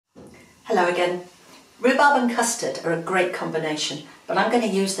Hello again. Rhubarb and custard are a great combination, but I'm going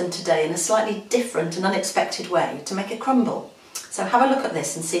to use them today in a slightly different and unexpected way to make a crumble. So have a look at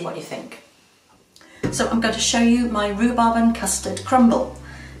this and see what you think. So I'm going to show you my rhubarb and custard crumble.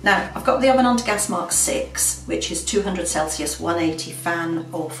 Now I've got the oven on to gas mark 6, which is 200 Celsius, 180 fan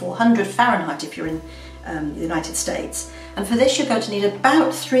or 400 Fahrenheit if you're in the United States. And for this you're going to need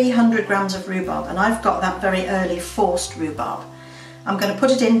about 300 grams of rhubarb, and I've got that very early forced rhubarb. I'm going to put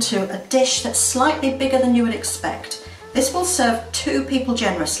it into a dish that's slightly bigger than you would expect. This will serve 2 people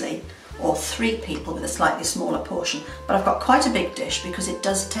generously, or 3 people with a slightly smaller portion, but I've got quite a big dish because it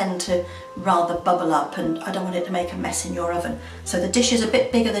does tend to rather bubble up and I don't want it to make a mess in your oven. So the dish is a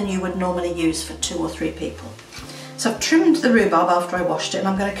bit bigger than you would normally use for 2 or 3 people. So I've trimmed the rhubarb after I washed it, and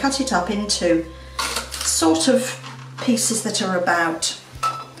I'm going to cut it up into sort of pieces that are about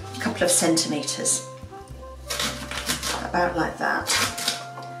a couple of centimetres. About like that.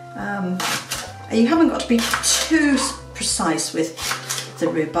 You haven't got to be too precise with the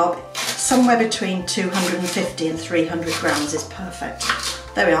rhubarb. Somewhere between 250 and 300 grams is perfect.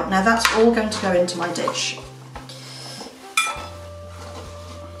 There we are. Now that's all going to go into my dish.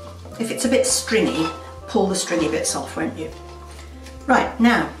 If it's a bit stringy, pull the stringy bits off, won't you? Right,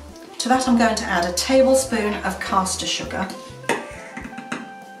 now to that I'm going to add a tablespoon of caster sugar,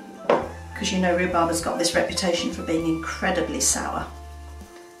 because you know rhubarb has got this reputation for being incredibly sour.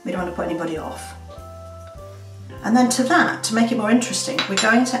 We don't want to put anybody off. And then to that, to make it more interesting, we're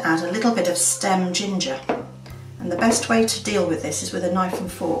going to add a little bit of stem ginger. And the best way to deal with this is with a knife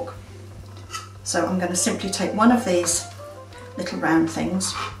and fork. So I'm going to simply take one of these little round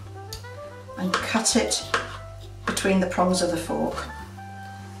things and cut it between the prongs of the fork,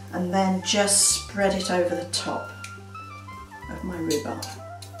 and then just spread it over the top of my rhubarb.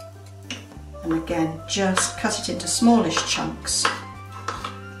 And again, just cut it into smallish chunks.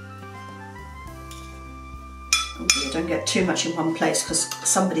 Don't get too much in one place because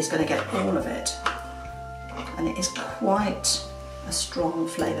somebody's going to get all of it. And it is quite a strong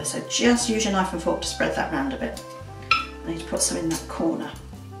flavour, so just use your knife and fork to spread that round a bit. I need to put some in that corner.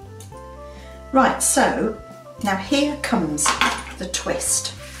 Right, so now here comes the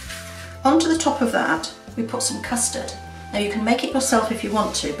twist. Onto the top of that we put some custard. Now you can make it yourself if you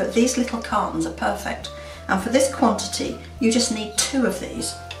want to, but these little cartons are perfect. And for this quantity, you just need 2 of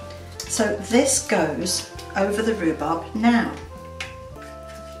these. So this goes over the rhubarb now.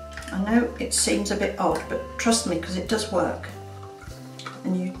 I know it seems a bit odd, but trust me, because it does work.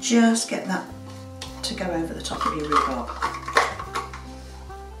 And you just get that to go over the top of your rhubarb.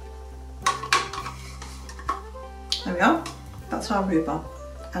 There we are. That's our rhubarb.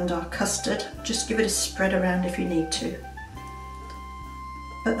 And our custard. Just give it a spread around if you need to.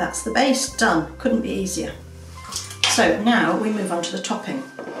 But that's the base done. Couldn't be easier. So now we move on to the topping.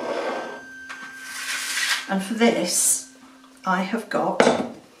 And for this, I've got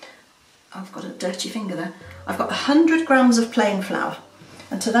a dirty finger there. I've got 100 grams of plain flour,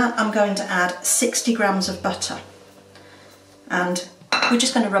 and to that I'm going to add 60 grams of butter. And we're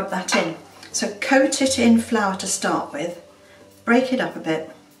just going to rub that in. So coat it in flour to start with, break it up a bit,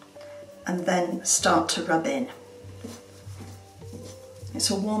 and then start to rub in. It's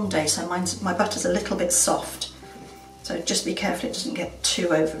a warm day, so my butter's a little bit soft. So just be careful it doesn't get too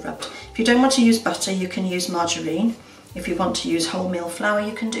over rubbed. If you don't want to use butter, you can use margarine. If you want to use wholemeal flour,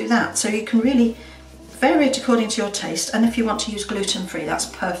 you can do that. So you can really vary it according to your taste, and if you want to use gluten-free, that's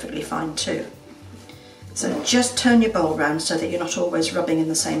perfectly fine too. So just turn your bowl round so that you're not always rubbing in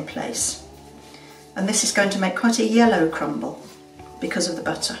the same place. And this is going to make quite a yellow crumble because of the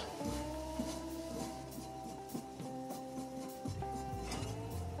butter.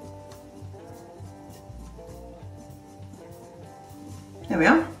 There we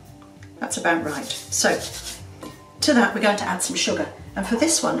are, that's about right. So to that we're going to add some sugar, and for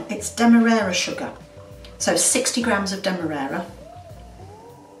this one it's Demerara sugar. So 60 grams of Demerara.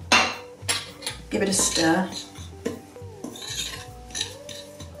 Give it a stir.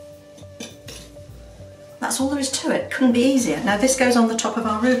 That's all there is to it, couldn't be easier. Now this goes on the top of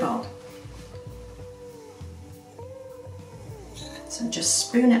our rhubarb. So just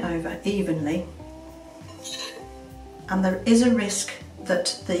spoon it over evenly, and there is a risk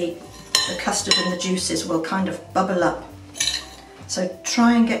that the custard and the juices will kind of bubble up. So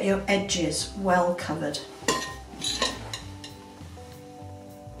try and get your edges well covered.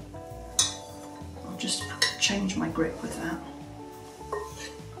 I'll just change my grip with that.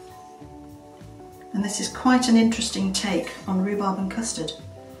 And this is quite an interesting take on rhubarb and custard,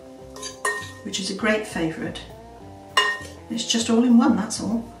 which is a great favourite. It's just all in one, that's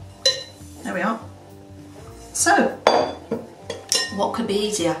all. There we are. So, what could be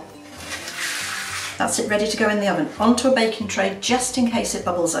easier? That's it, ready to go in the oven. Onto a baking tray just in case it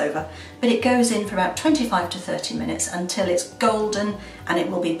bubbles over, but it goes in for about 25 to 30 minutes until it's golden and it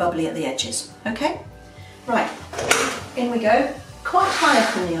will be bubbly at the edges. Okay? Right, in we go. Quite high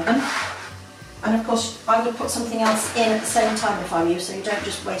up in the oven. And of course I would put something else in at the same time if I were you, so you don't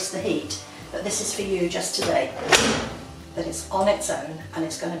just waste the heat. But this is for you just today. That it's on its own and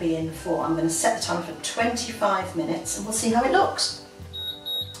it's going to be in for, I'm going to set the timer for 25 minutes and we'll see how it looks.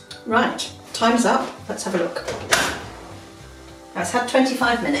 Right, time's up. Let's have a look. Now it's had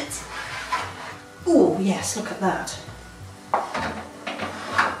 25 minutes. Oh yes, look at that.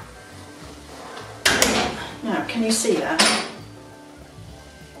 Now, can you see that?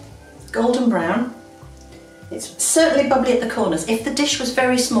 Golden brown. It's certainly bubbly at the corners. If the dish was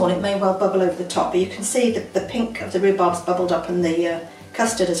very small, it may well bubble over the top, but you can see the pink of the rhubarb's bubbled up and the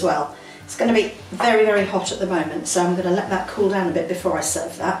custard as well. It's going to be very, very hot at the moment, so I'm going to let that cool down a bit before I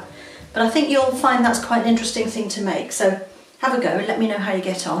serve that. But I think you'll find that's quite an interesting thing to make, so have a go, let me know how you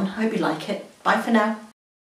get on. I hope you like it. Bye for now.